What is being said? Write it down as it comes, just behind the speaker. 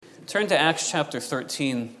Turn to Acts chapter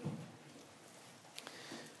 13.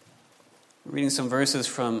 We're reading some verses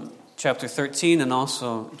from chapter 13 and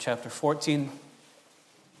also chapter 14.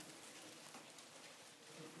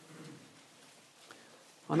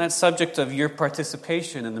 On that subject of your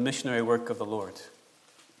participation in the missionary work of the Lord.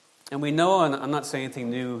 And we know, and I'm not saying anything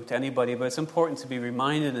new to anybody, but it's important to be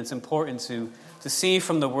reminded, and it's important to see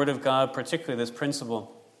from the Word of God, particularly this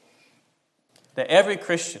principle, that every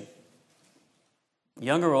Christian,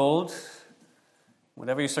 young or old,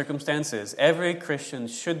 whatever your circumstance is, every Christian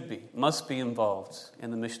must be involved in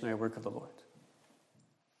the missionary work of the Lord.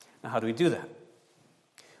 Now, how do we do that?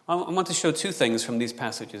 I want to show two things from these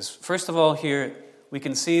passages. First of all, here we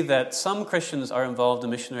can see that some Christians are involved in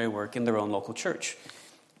missionary work in their own local church.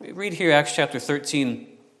 We read here Acts chapter 13,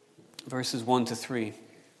 verses 1 to 3.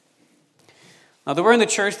 Now there were in the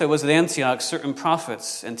church that was at Antioch certain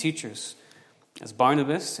prophets and teachers, as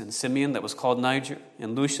Barnabas and Simeon that was called Niger,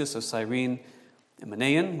 and Lucius of Cyrene, and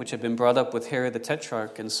Manaen, which had been brought up with Herod the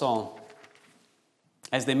Tetrarch, and Saul.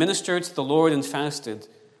 As they ministered to the Lord and fasted,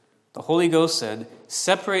 the Holy Ghost said,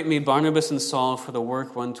 "Separate me Barnabas and Saul for the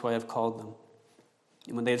work whereunto I have called them."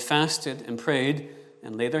 And when they had fasted and prayed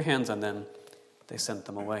and laid their hands on them, they sent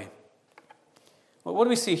them away. Well, what do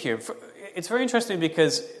we see here? It's very interesting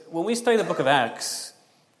because when we study the book of Acts,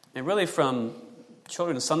 and really from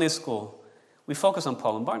children's Sunday school, we focus on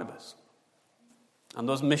Paul and Barnabas, on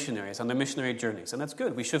those missionaries, on their missionary journeys. And that's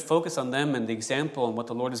good. We should focus on them and the example and what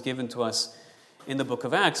the Lord has given to us in the book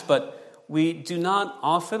of Acts. But we do not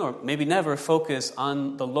often, or maybe never, focus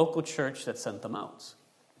on the local church that sent them out.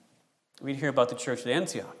 We read here about the church at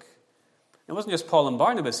Antioch. It wasn't just Paul and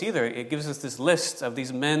Barnabas either. It gives us this list of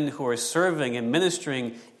these men who are serving and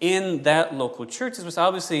ministering in that local church. This was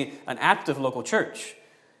obviously an active local church.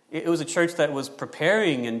 It was a church that was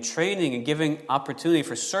preparing and training and giving opportunity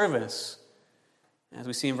for service. As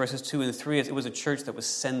we see in verses 2 and 3, it was a church that was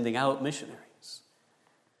sending out missionaries.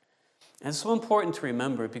 And it's so important to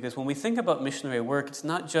remember because when we think about missionary work, it's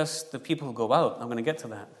not just the people who go out. I'm going to get to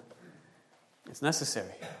that. It's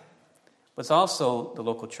necessary. But it's also the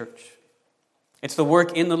local church. It's the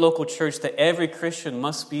work in the local church that every Christian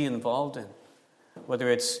must be involved in, whether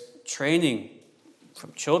it's training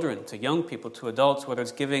from children to young people to adults, whether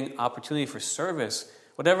it's giving opportunity for service,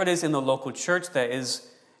 whatever it is in the local church that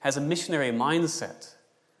has a missionary mindset.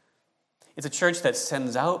 It's a church that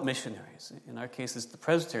sends out missionaries. In our case, it's the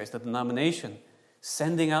presbytery, it's the denomination,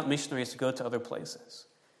 sending out missionaries to go to other places.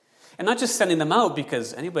 And not just sending them out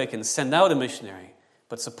because anybody can send out a missionary,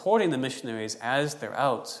 but supporting the missionaries as they're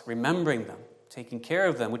out, remembering them, taking care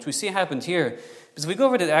of them, which we see happened here. As we go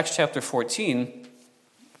over to Acts chapter 14,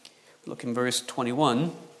 look in verse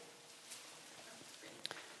 21.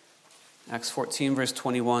 Acts 14, verse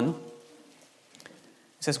 21.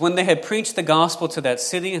 It says, "When they had preached the gospel to that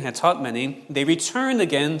city and had taught many, they returned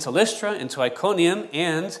again to Lystra and to Iconium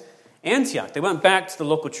and Antioch." They went back to the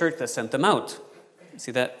local church that sent them out. You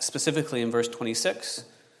see that specifically in verse 26.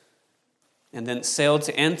 "And then sailed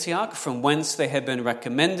to Antioch, from whence they had been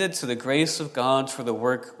recommended to the grace of God for the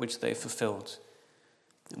work which they fulfilled.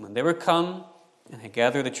 And when they were come and had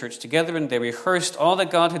gathered the church together, and they rehearsed all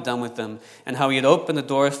that God had done with them, and how he had opened the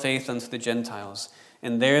door of faith unto the Gentiles.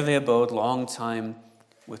 And there they abode long time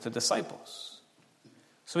with the disciples."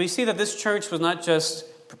 So we see that this church was not just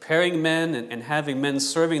preparing men and having men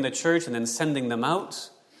serving the church and then sending them out.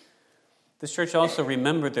 This church also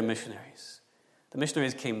remembered their missionaries. The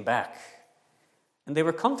missionaries came back. And they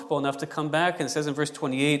were comfortable enough to come back, and it says in verse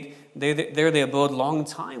 28, there they abode long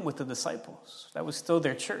time with the disciples. That was still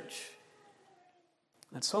their church.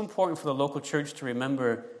 It's so important for the local church to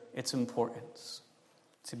remember its importance,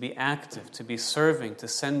 to be active, to be serving, to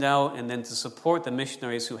send out, and then to support the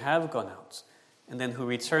missionaries who have gone out, and then who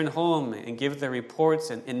return home and give their reports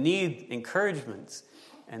and need encouragement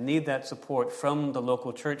and need that support from the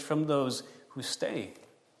local church, from those who stay.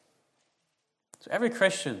 So every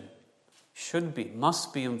Christian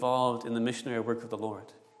must be involved in the missionary work of the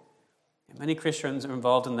Lord. And many Christians are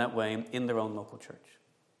involved in that way in their own local church.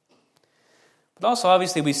 But also,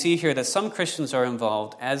 obviously, we see here that some Christians are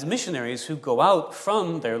involved as missionaries who go out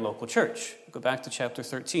from their local church. Go back to chapter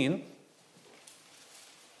 13.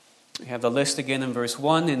 We have the list again in verse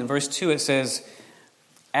 1. In verse 2 it says,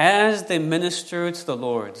 "As they ministered to the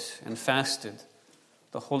Lord and fasted,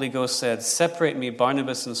 the Holy Ghost said, 'Separate me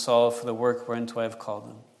Barnabas and Saul for the work whereunto I have called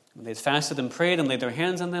them.' When they had fasted and prayed and laid their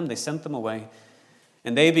hands on them, they sent them away.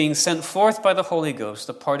 And they, being sent forth by the Holy Ghost,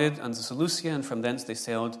 departed unto Seleucia, and from thence they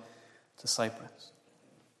sailed to Cyprus."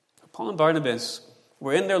 Paul and Barnabas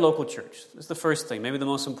were in their local church. This is the first thing, maybe the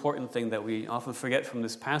most important thing that we often forget from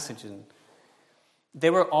this passage. And They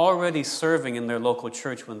were already serving in their local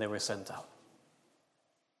church when they were sent out.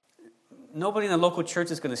 Nobody in a local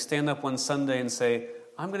church is going to stand up one Sunday and say,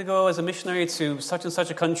 I'm going to go as a missionary to such and such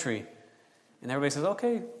a country. And everybody says,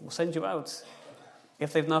 okay, we'll send you out.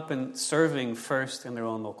 If they've not been serving first in their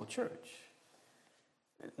own local church.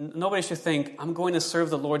 Nobody should think, I'm going to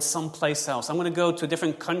serve the Lord someplace else. I'm going to go to a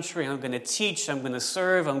different country. I'm going to teach. I'm going to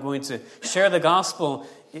serve. I'm going to share the gospel.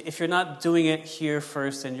 If you're not doing it here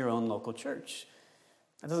first in your own local church.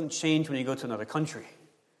 That doesn't change when you go to another country.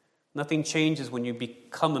 Nothing changes when you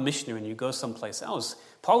become a missionary and you go someplace else.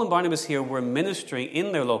 Paul and Barnabas here were ministering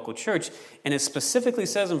in their local church. And it specifically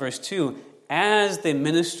says in verse 2, as they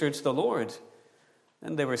ministered to the Lord,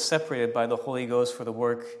 then they were separated by the Holy Ghost for the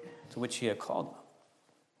work to which he had called them.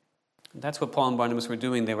 And that's what Paul and Barnabas were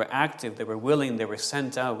doing. They were active, they were willing, they were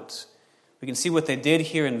sent out. We can see what they did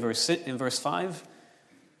here in verse 5.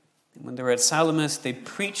 When they were at Salamis, they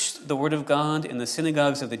preached the word of God in the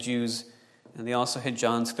synagogues of the Jews, and they also had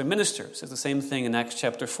John to their ministers. It's the same thing in Acts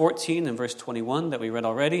chapter 14 and verse 21 that we read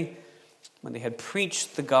already, when they had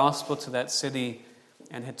preached the gospel to that city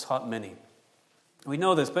and had taught many. We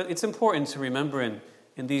know this, but it's important to remember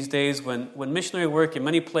in these days when missionary work in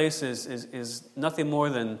many places is nothing more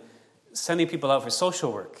than sending people out for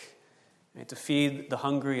social work, right? To feed the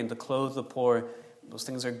hungry and to clothe the poor. Those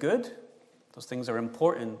things are good. Those things are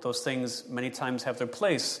important. Those things many times have their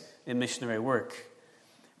place in missionary work.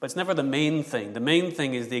 But it's never the main thing. The main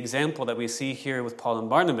thing is the example that we see here with Paul and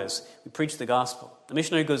Barnabas. We preach the gospel. The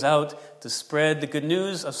missionary goes out to spread the good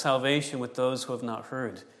news of salvation with those who have not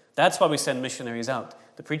heard. That's why we send missionaries out,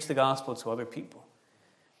 to preach the gospel to other people.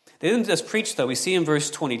 They didn't just preach, though. We see in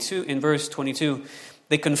verse 22,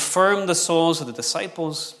 they confirmed the souls of the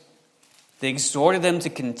disciples. They exhorted them to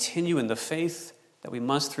continue in the faith, that we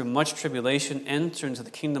must, through much tribulation, enter into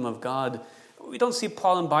the kingdom of God. We don't see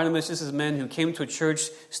Paul and Barnabas just as men who came to a church,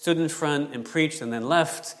 stood in front and preached and then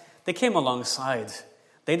left. They came alongside.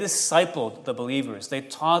 They discipled the believers. They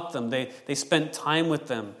taught them. They spent time with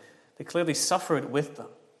them. They clearly suffered with them.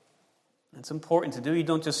 It's important to do. You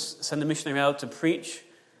don't just send a missionary out to preach.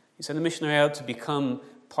 You send a missionary out to become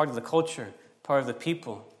part of the culture, part of the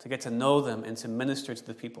people, to get to know them and to minister to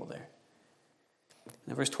the people there.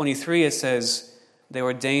 In verse 23 it says, they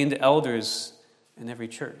ordained elders in every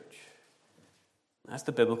church. That's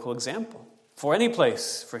the biblical example. For any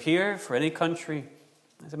place, for here, for any country.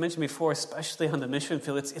 As I mentioned before, especially on the mission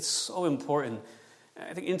field, it's so important.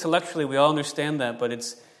 I think intellectually we all understand that, but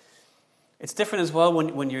it's different as well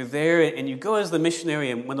when you're there and you go as the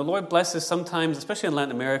missionary. And when the Lord blesses, sometimes, especially in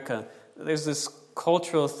Latin America, there's this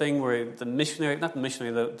cultural thing where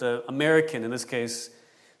the American in this case,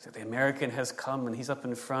 so the American has come and he's up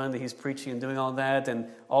in front and he's preaching and doing all that and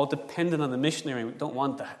all dependent on the missionary. We don't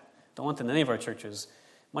want that. Don't want that in any of our churches,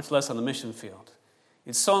 much less on the mission field.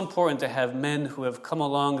 It's so important to have men who have come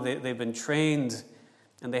along, they've been trained,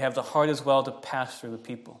 and they have the heart as well to pastor the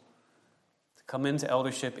people, to come into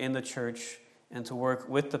eldership in the church and to work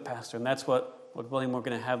with the pastor. And that's what William, we're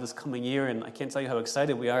going to have this coming year, and I can't tell you how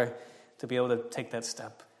excited we are to be able to take that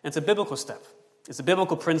step. And it's a biblical step. It's a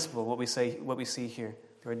biblical principle, what we see here.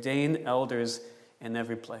 To ordain elders in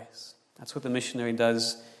every place. That's what the missionary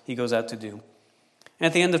does. He goes out to do. And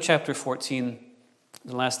at the end of chapter 14,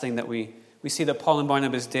 the last thing that we see that Paul and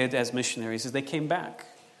Barnabas did as missionaries is they came back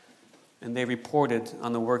and they reported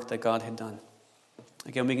on the work that God had done.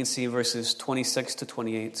 Again, we can see verses 26 to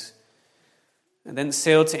 28. And then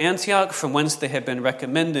sailed to Antioch, from whence they had been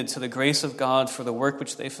recommended to the grace of God for the work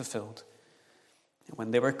which they fulfilled. And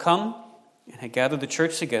when they were come and had gathered the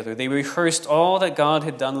church together, they rehearsed all that God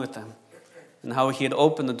had done with them and how he had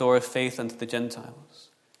opened the door of faith unto the Gentiles.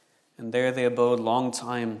 And there they abode long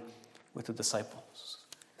time with the disciples.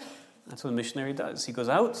 That's what a missionary does. He goes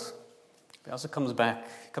out, but he also comes back.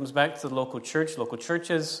 He comes back to the local church, local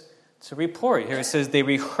churches, to report. Here it says they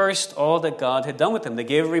rehearsed all that God had done with them. They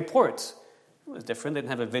gave a report. It was different. They didn't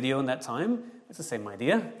have a video in that time. It's the same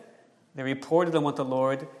idea. They reported on what the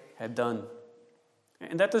Lord had done.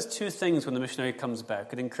 And that does two things when the missionary comes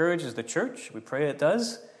back. It encourages the church. We pray it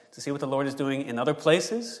does. To see what the Lord is doing in other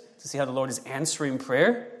places. To see how the Lord is answering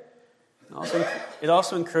prayer. It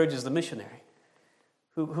also encourages the missionary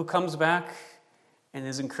who comes back and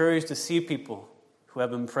is encouraged to see people who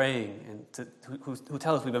have been praying and who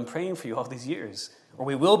tell us we've been praying for you all these years, or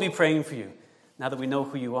we will be praying for you now that we know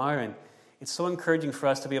who you are. And it's so encouraging for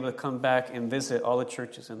us to be able to come back and visit all the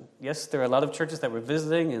churches. And yes, there are a lot of churches that we're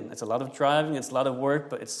visiting, and it's a lot of driving, it's a lot of work,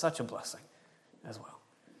 but it's such a blessing as well.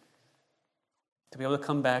 To be able to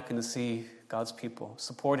come back and to see God's people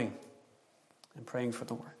supporting and praying for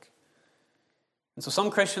the work. And so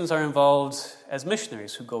some Christians are involved as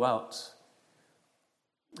missionaries who go out.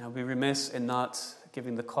 I would be remiss in not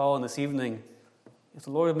giving the call in this evening, if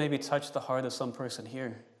the Lord would maybe touch the heart of some person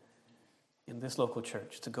here in this local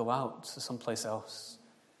church to go out to someplace else.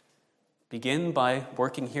 Begin by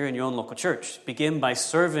working here in your own local church. Begin by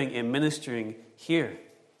serving and ministering here.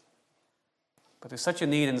 But there's such a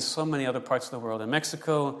need in so many other parts of the world, in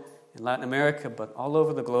Mexico, in Latin America, but all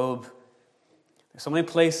over the globe. There's so many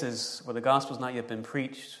places where the gospel's not yet been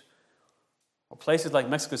preached, or places like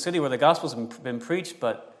Mexico City where the gospel's been preached,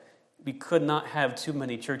 but we could not have too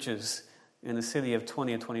many churches in a city of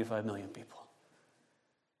 20 and 25 million people.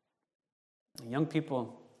 Young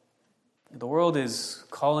people, the world is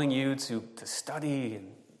calling you to study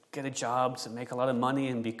and get a job, to make a lot of money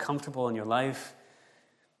and be comfortable in your life.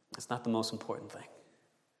 It's not the most important thing.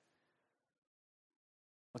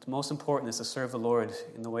 What's most important is to serve the Lord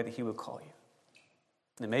in the way that He would call you.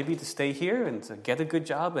 And it may be to stay here and to get a good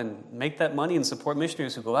job and make that money and support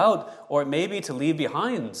missionaries who go out, or it may be to leave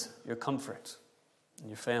behind your comfort and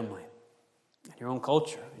your family and your own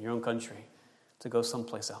culture and your own country to go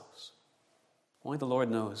someplace else. Only the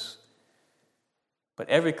Lord knows. But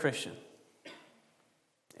every Christian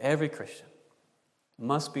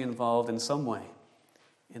must be involved in some way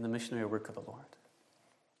in the missionary work of the Lord.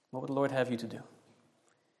 What would the Lord have you to do?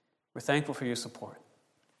 We're thankful for your support.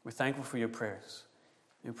 We're thankful for your prayers.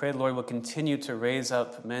 We pray the Lord will continue to raise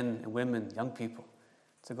up men and women, young people,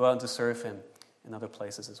 to go out and to serve Him in other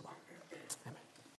places as well. Amen.